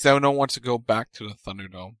can't, because no one wants to go back to the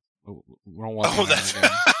Thunderdome. We don't want that's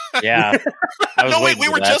again. Yeah. No, wait, we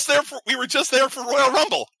were just there for Royal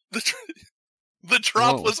Rumble. The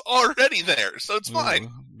drop was already there, so it's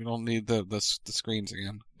fine. We don't need the screens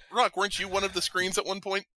again. Rock, weren't you one of the screens at one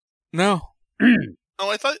point? No. Oh,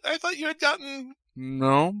 I thought you had gotten.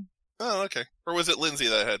 No. Oh, okay. Or was it Lindsay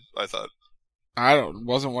that had? I thought.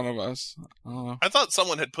 Wasn't one of us. I thought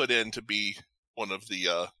someone had put in to be one of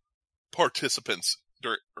the participants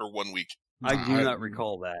during 1 week. I do not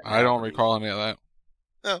recall that. I don't recall any of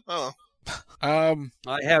that. Oh. I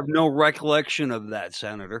have no recollection of that,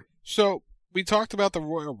 Senator. So we talked about the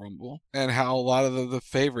Royal Rumble and how a lot of the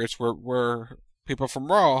favorites were people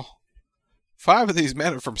from Raw. 5 of these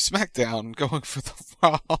men are from SmackDown going for the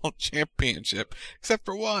Raw Championship, except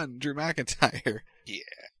for one, Drew McIntyre. Yeah.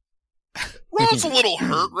 Raw's a little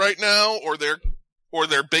hurt right now, or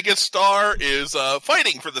their biggest star is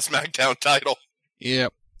fighting for the SmackDown title.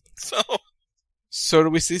 Yep. So do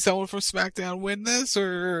we see someone from SmackDown win this,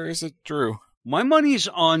 or is it Drew? My money's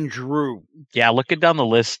on Drew. Yeah, looking down the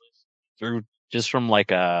list through just from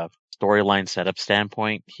a storyline setup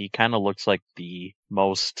standpoint, he kind of looks like the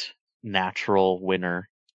most natural winner.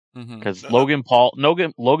 Because Logan Paul's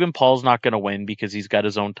not going to win because he's got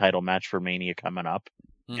his own title match for Mania coming up,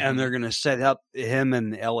 and they're going to set up him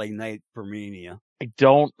and LA Knight for Mania.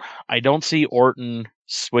 I don't see Orton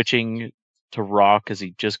switching to Raw because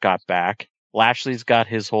he just got back. Lashley's got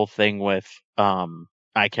his whole thing with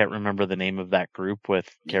I can't remember the name of that group with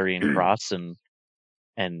Karrion Kross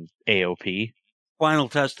and AOP. Final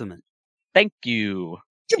Testament. Thank you.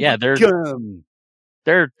 Yeah,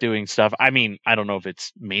 they're doing stuff. I mean, I don't know if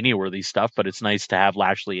it's Mania-worthy stuff, but it's nice to have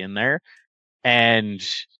Lashley in there. And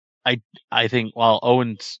I think, well,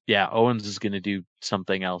 Owens is going to do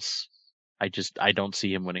something else. I don't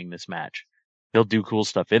see him winning this match. He'll do cool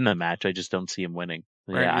stuff in the match. I just don't see him winning.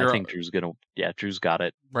 Brent, I think Drew's got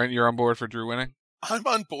it. Brent, you're on board for Drew winning? I'm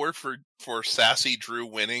on board for sassy Drew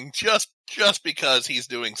winning just because he's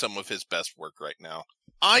doing some of his best work right now.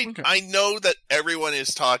 I know that everyone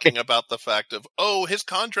is talking about the fact of, his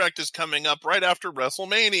contract is coming up right after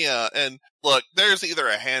WrestleMania. And look, there's either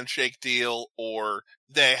a handshake deal or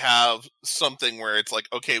they have something where it's like,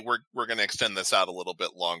 okay, we're going to extend this out a little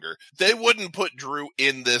bit longer. They wouldn't put Drew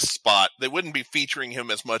in this spot. They wouldn't be featuring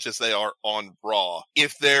him as much as they are on Raw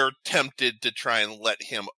if they're tempted to try and let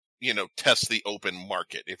him, test the open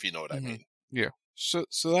market, if you know what I mean. Yeah. So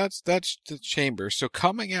that's the Chamber. So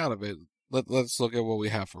coming out of it, let's look at what we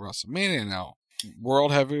have for WrestleMania now.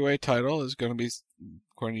 World Heavyweight title is going to be,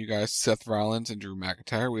 according to you guys, Seth Rollins and Drew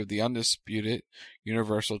McIntyre. We have the undisputed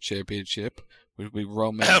Universal Championship, which will be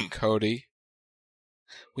Roman and Cody.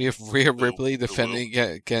 We have Rhea Ripley defending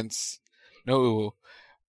against Rhea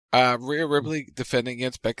Ripley defending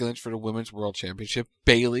against Becky Lynch for the Women's World Championship.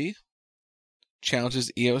 Bayley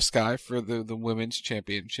challenges Io Sky for the Women's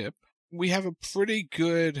Championship. We have a pretty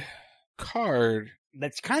good card.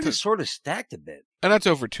 That's kind of sort of stacked a bit. And that's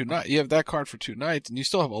over 2 nights. You have that card for 2 nights, and you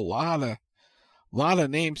still have a lot of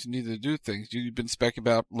names who need to do things. You've been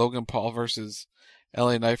speculating about Logan Paul versus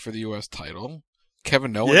LA Knight for the U.S. title.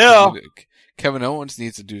 Kevin Owens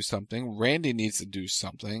needs to do something. Randy needs to do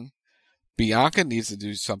something. Bianca needs to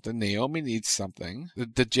do something. Naomi needs something.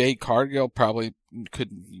 The Jade Cargill probably could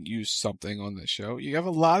use something on this show. You have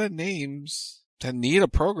a lot of names that need a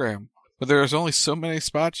program, but there's only so many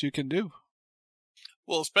spots you can do.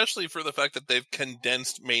 Well, especially for the fact that they've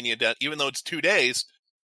condensed Mania down, even though it's 2 days,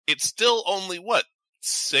 it's still only,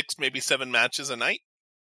 6, maybe 7 matches a night?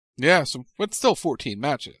 Yeah, so it's still 14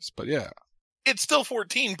 matches, but yeah. It's still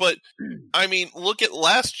 14, but, I mean, look at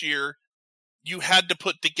last year, you had to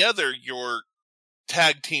put together your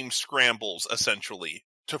tag team scrambles, essentially,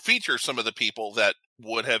 to feature some of the people that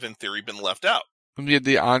would have, in theory, been left out. And you had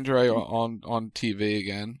the Andre on TV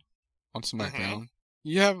again, on SmackDown.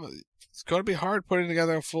 It's going to be hard putting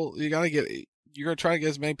together a full, you're going to try to get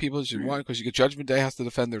as many people as you want, because you get Judgment Day has to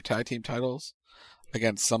defend their tag team titles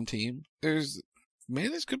against some team. This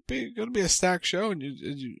could be going to be a stacked show, and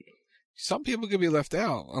some people could be left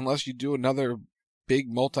out unless you do another big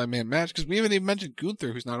multi-man match, because we haven't even mentioned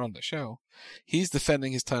Gunther, who's not on the show. He's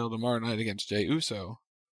defending his title tomorrow night against Jey Uso,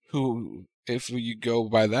 who, if you go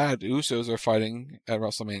by that, Usos are fighting at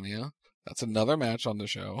WrestleMania. That's another match on the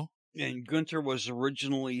show. And Gunther was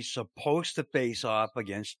originally supposed to face off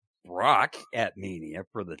against Brock at Mania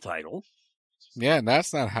for the title. Yeah, and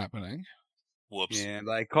that's not happening. Whoops. And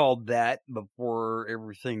I called that before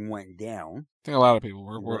everything went down. I think a lot of people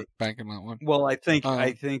were banking that one. Well, I think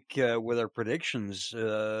with our predictions,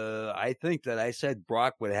 I think that I said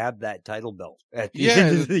Brock would have that title belt at the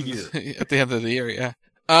end of the year. At the end of the year, yeah.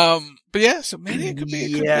 But yeah, so maybe it could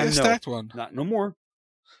be a stacked one. Not no more.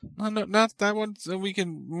 No, not that one. So we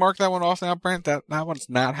can mark that one off now, Brent. That one's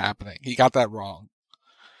not happening. He got that wrong.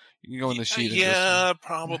 You can go in the sheet. Yeah,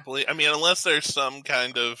 probably. I mean, unless there's some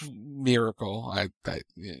kind of miracle.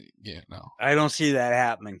 No. I don't see that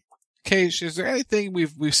happening. Keishi, is there anything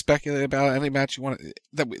we've speculated about? Any match you want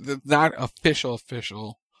that's not official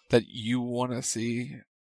that you want to see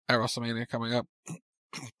at WrestleMania coming up?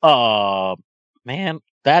 Man,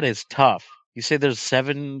 that is tough. You say there's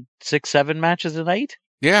 7 matches a night?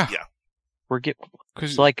 Yeah.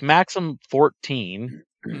 It's like maximum 14.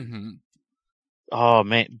 Mm-hmm. Oh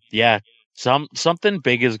man, yeah. Something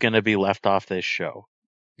big is going to be left off this show.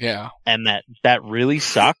 Yeah. And that really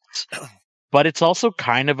sucks. But it's also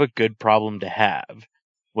kind of a good problem to have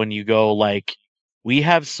when you go we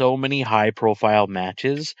have so many high profile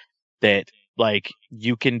matches that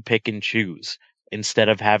you can pick and choose instead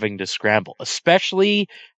of having to scramble, especially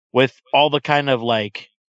with all the kind of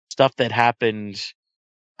stuff that happened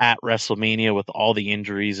at WrestleMania with all the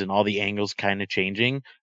injuries and all the angles kind of changing,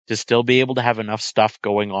 to still be able to have enough stuff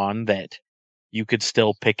going on that you could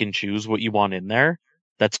still pick and choose what you want in there.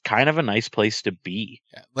 That's kind of a nice place to be.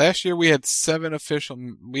 Yeah. Last year we had 7 official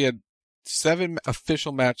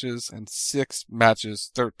matches and 6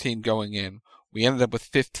 matches, 13 going in. We ended up with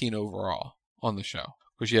 15 overall on the show.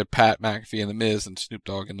 Because you had Pat McAfee and The Miz and Snoop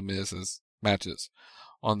Dogg and The Miz as matches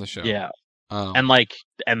on the show. Yeah.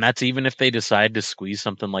 And that's even if they decide to squeeze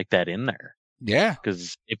something like that in there. Yeah.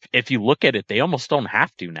 Because if you look at it, they almost don't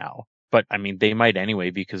have to now. But I mean, they might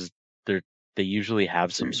anyway, because they usually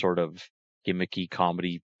have some sort of gimmicky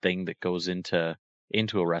comedy thing that goes into a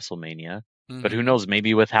WrestleMania. Mm-hmm. But who knows,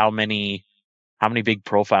 maybe with how many big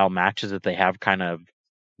profile matches that they have kind of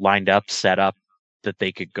lined up, set up, that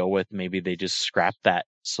they could go with, maybe they just scrap that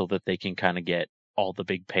so that they can kind of get all the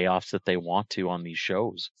big payoffs that they want to on these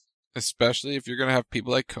shows. Especially if you're going to have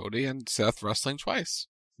people like Cody and Seth wrestling twice.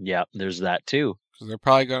 Yeah, there's that too. Because they're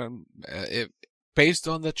probably going to, based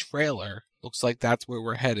on the trailer, looks like that's where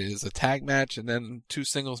we're headed, is a tag match and then 2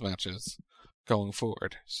 singles matches going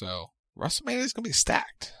forward. So WrestleMania is going to be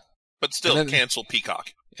stacked. But still, cancel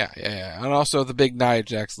Peacock. Yeah. And also the big Nia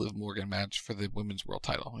Jax Liv Morgan match for the women's world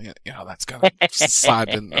title. You know, that's going to slide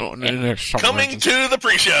in there somewhere. Coming to the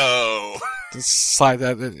pre-show! Just slide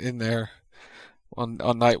that in there on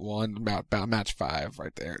night 1, about match 5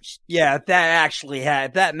 right there. Yeah, if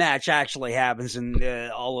that match actually happens and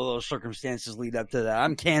all of those circumstances lead up to that,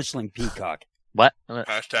 I'm canceling Peacock. What?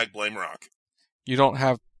 Hashtag blame Rock. You don't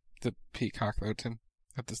have the Peacock though, Tim.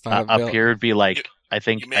 That does not up here would be like, I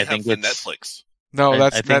think it's Netflix. No,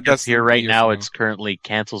 that's here right now. It's currently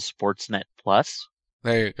cancel Sportsnet Plus.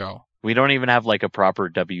 There you go. We don't even have like a proper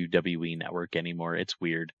WWE network anymore. It's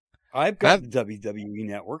weird. I've got the WWE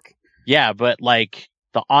network. Yeah, but like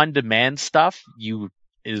the on-demand stuff,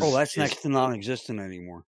 that's next to non-existent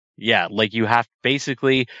anymore. Yeah, like you can have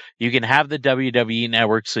the WWE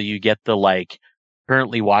network, so you get the like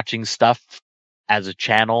currently watching stuff as a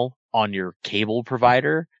channel on your cable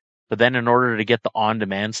provider. But then in order to get the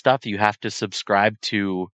on-demand stuff, you have to subscribe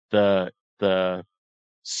to the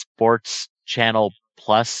Sports Channel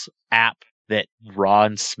Plus app that Raw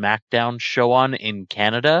and SmackDown show on in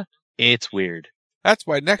Canada. It's weird. That's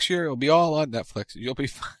why next year it'll be all on Netflix. You'll be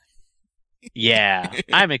fine. Yeah,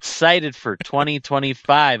 I'm excited for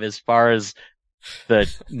 2025 as far as the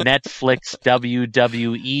Netflix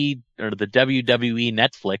WWE or the WWE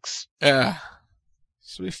Netflix. Yeah,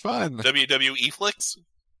 it'll be fun. WWE Flix?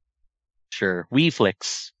 Sure,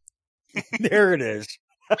 WeFlix. There it is.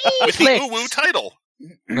 With the Uwu title.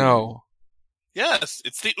 No. Yes,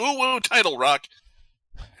 it's the Uwu title, Rock.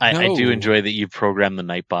 I do enjoy that you programmed the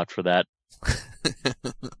Nightbot for that.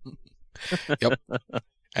 Yep.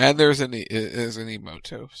 And there's an emote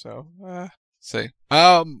too. So see. Maybe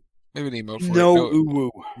an emote for no it. Uwu.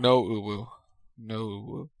 No Uwu. No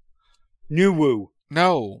Uwu. New Woo.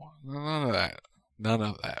 No. None of that. None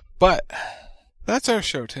of that. But that's our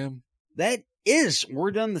show, Tim.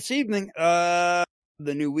 We're done this evening. The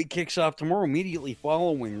new week kicks off tomorrow, immediately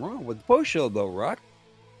following Raw with the post show though, Rock.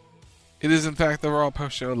 It is in fact the Raw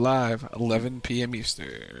post show live, 11 p.m.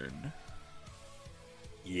 Eastern.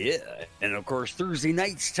 Yeah, and of course Thursday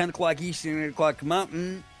nights, 10 o'clock Eastern, 8 o'clock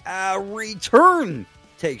Mountain, a return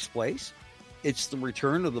takes place. It's the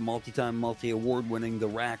return of the multi-time, multi-award-winning The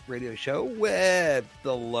Rack Radio Show with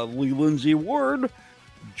the lovely Lindsay Ward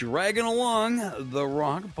dragging along The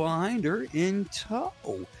Rock behind her in tow.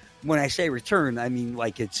 When I say return, I mean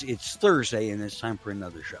like it's Thursday and it's time for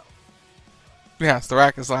another show. Yes, The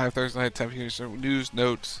Rack is live Thursday night, 10 p.m. Eastern. News,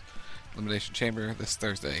 notes, Elimination Chamber this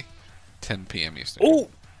Thursday, 10 p.m. Eastern. Oh,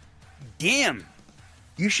 damn.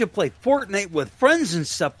 You should play Fortnite with friends and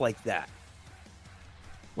stuff like that.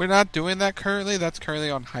 We're not doing that currently. That's currently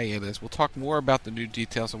on hiatus. We'll talk more about the new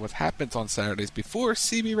details of what happens on Saturdays before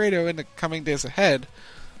CB Radio in the coming days ahead.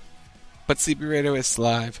 But CB Radio is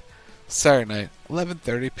live Saturday night,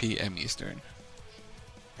 11:30 p.m. Eastern.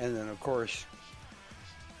 And then, of course,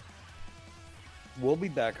 we'll be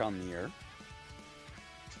back on the air.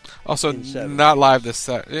 Also, not live this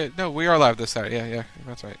Saturday. No, we are live this Saturday. Yeah,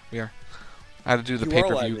 that's right. We are. I had to do the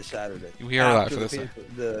pay-per-view. You are live this Saturday. We are live for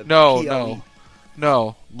this. No.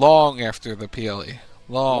 No, long after the PLE.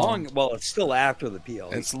 Long. Well, it's still after the PLE.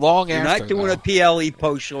 It's long You're after. You're not doing a PLE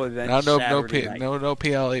post-show event No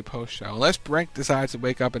PLE post-show. Unless Brink decides to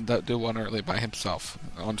wake up and do one early by himself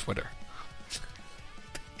on Twitter.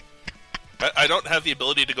 I don't have the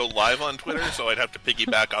ability to go live on Twitter, so I'd have to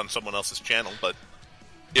piggyback on someone else's channel, but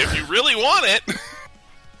if you really want it...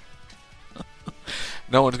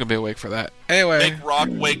 No one's going to be awake for that. Anyway. Make Rock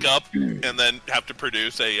wake up and then have to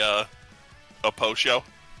produce a post-show?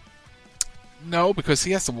 No, because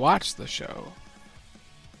he has to watch the show.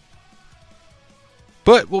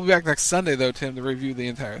 But we'll be back next Sunday, though, Tim, to review the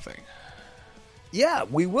entire thing. Yeah,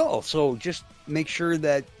 we will. So just make sure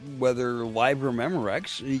that whether live or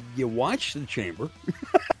Memorex, you watch the Chamber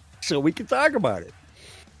so we can talk about it.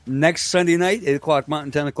 Next Sunday night, 8 o'clock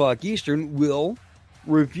Mountain, 10 o'clock Eastern, we'll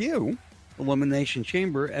review Elimination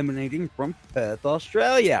Chamber emanating from Perth,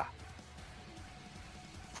 Australia.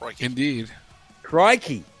 Crikey. Indeed.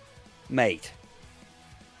 Crikey, mate.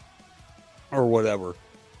 Or whatever.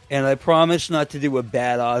 And I promise not to do a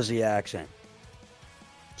bad Aussie accent.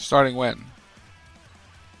 Starting when?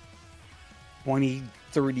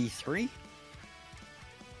 2033?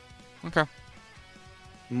 Okay.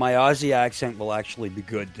 My Aussie accent will actually be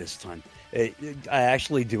good this time. I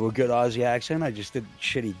actually do a good Aussie accent. I just did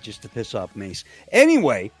shitty just to piss off Mace.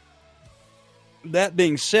 Anyway, that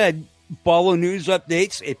being said, follow news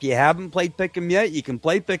updates. If you haven't played Pick'em yet, you can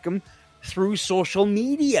play Pick'em through social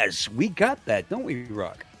medias. We got that, don't we,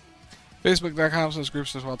 Rock?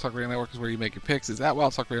 Facebook.com/groups Wild Talk Radio Network is where you make your picks. It's at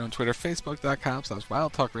Wild Talk Radio on Twitter.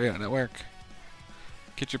 Facebook.com/Wild Talk Radio Network.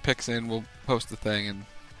 Get your picks in. We'll post the thing and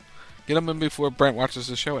get them in before Brent watches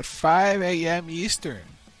the show at 5 a.m. Eastern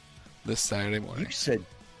this Saturday morning.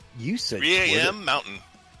 You said 3 a.m. Mountain.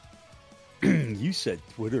 You said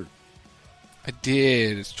Twitter. I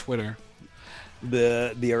did. It's Twitter.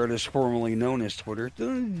 The artist formerly known as Twitter.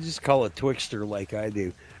 Don't just call it Twixter like I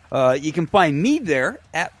do. You can find me there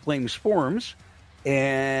at Flames Forums.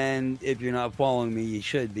 And if you're not following me, you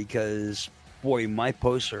should, because, boy, my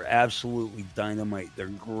posts are absolutely dynamite. They're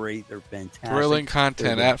great. They're fantastic. Thrilling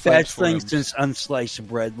content They're at Flames Forums. Forums. Best thing since unsliced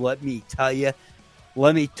bread. Let me tell you.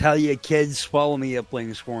 Let me tell you, kids, follow me at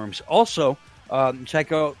Flames Forums. Also,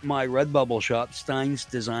 check out my Redbubble shop,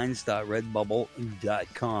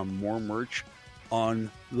 steinsdesigns.redbubble.com. More merch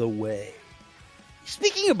on the way.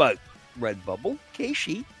 Speaking about Redbubble,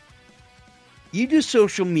 Keishi, you do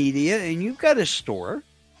social media and you've got a store.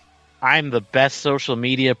 I'm the best social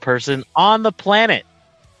media person on the planet.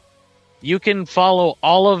 You can follow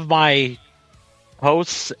all of my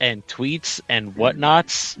posts and tweets and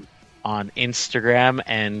whatnots on Instagram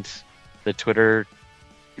and the Twitter,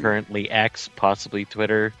 currently X, possibly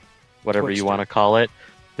Twitter, whatever you want to call it,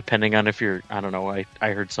 depending on if you're, I don't know, I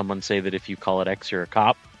heard someone say that if you call it X, you're a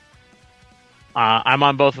cop. I'm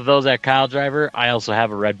on both of those at Kyle Driver. I also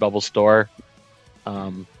have a Redbubble store.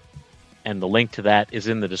 And the link to that is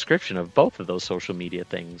in the description of both of those social media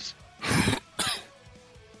things.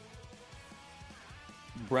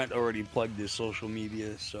 Brent already plugged his social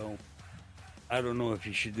media, so I don't know if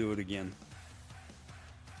you should do it again.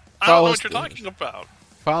 I don't know what you're talking about.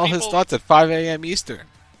 Follow his thoughts at 5 a.m. Eastern.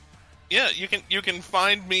 Yeah, you can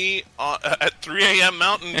find me at 3 a.m.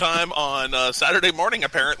 Mountain Time on Saturday morning,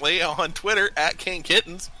 apparently, on Twitter at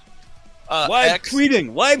KaneKittens. Live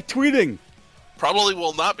tweeting. Probably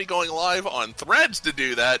will not be going live on Threads to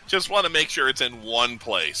do that. Just want to make sure it's in one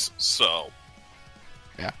place. So,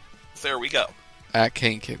 yeah, there we go. At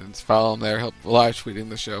KaneKittens. Follow him there. He'll be live tweeting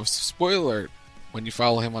the show. Spoiler alert, when you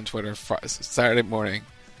follow him on Twitter Saturday morning,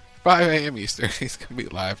 5 a.m. Eastern, he's going to be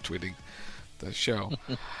live tweeting the show.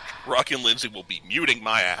 Rockin' Lindsay will be muting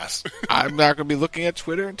my ass. I'm not going to be looking at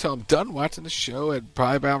Twitter until I'm done watching the show at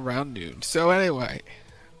probably about around noon. So anyway.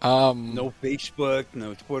 No Facebook,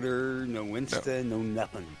 no Twitter, no Insta, no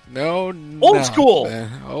nothing. No, Old school.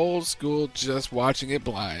 Old school, just watching it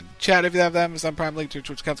blind. Chat, if you have the Amazon Prime link to your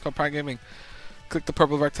Twitch account called Prime Gaming, click the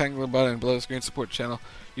purple rectangular button below the screen, support channel.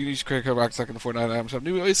 You can use credit code ROCK2nd to $49 items.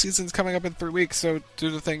 New OA season's coming up in 3 weeks, so do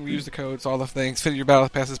the thing, use the codes, all the things. Finish your battle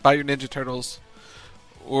passes, buy your Ninja Turtles,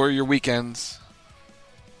 or your weekends,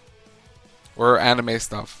 or anime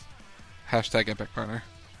stuff. Hashtag Epic Partner.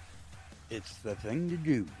 It's the thing to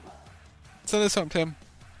do. Send us home, Tim.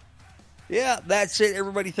 Yeah, that's it,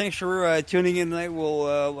 everybody. Thanks for tuning in tonight.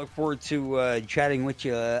 We'll look forward to chatting with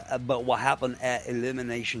you about what happened at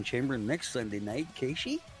Elimination Chamber next Sunday night.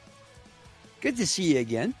 Keishi, good to see you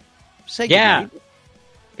again. Say good night.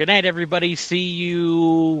 Good night, everybody. See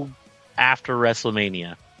you after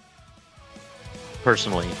WrestleMania.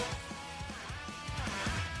 Personally.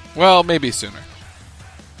 Well, maybe sooner.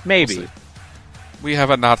 Maybe. We'll we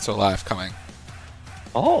have a Not So Live coming.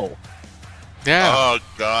 Oh. Yeah. Oh,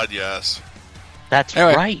 God, yes. That's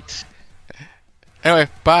right. Anyway,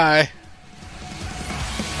 bye.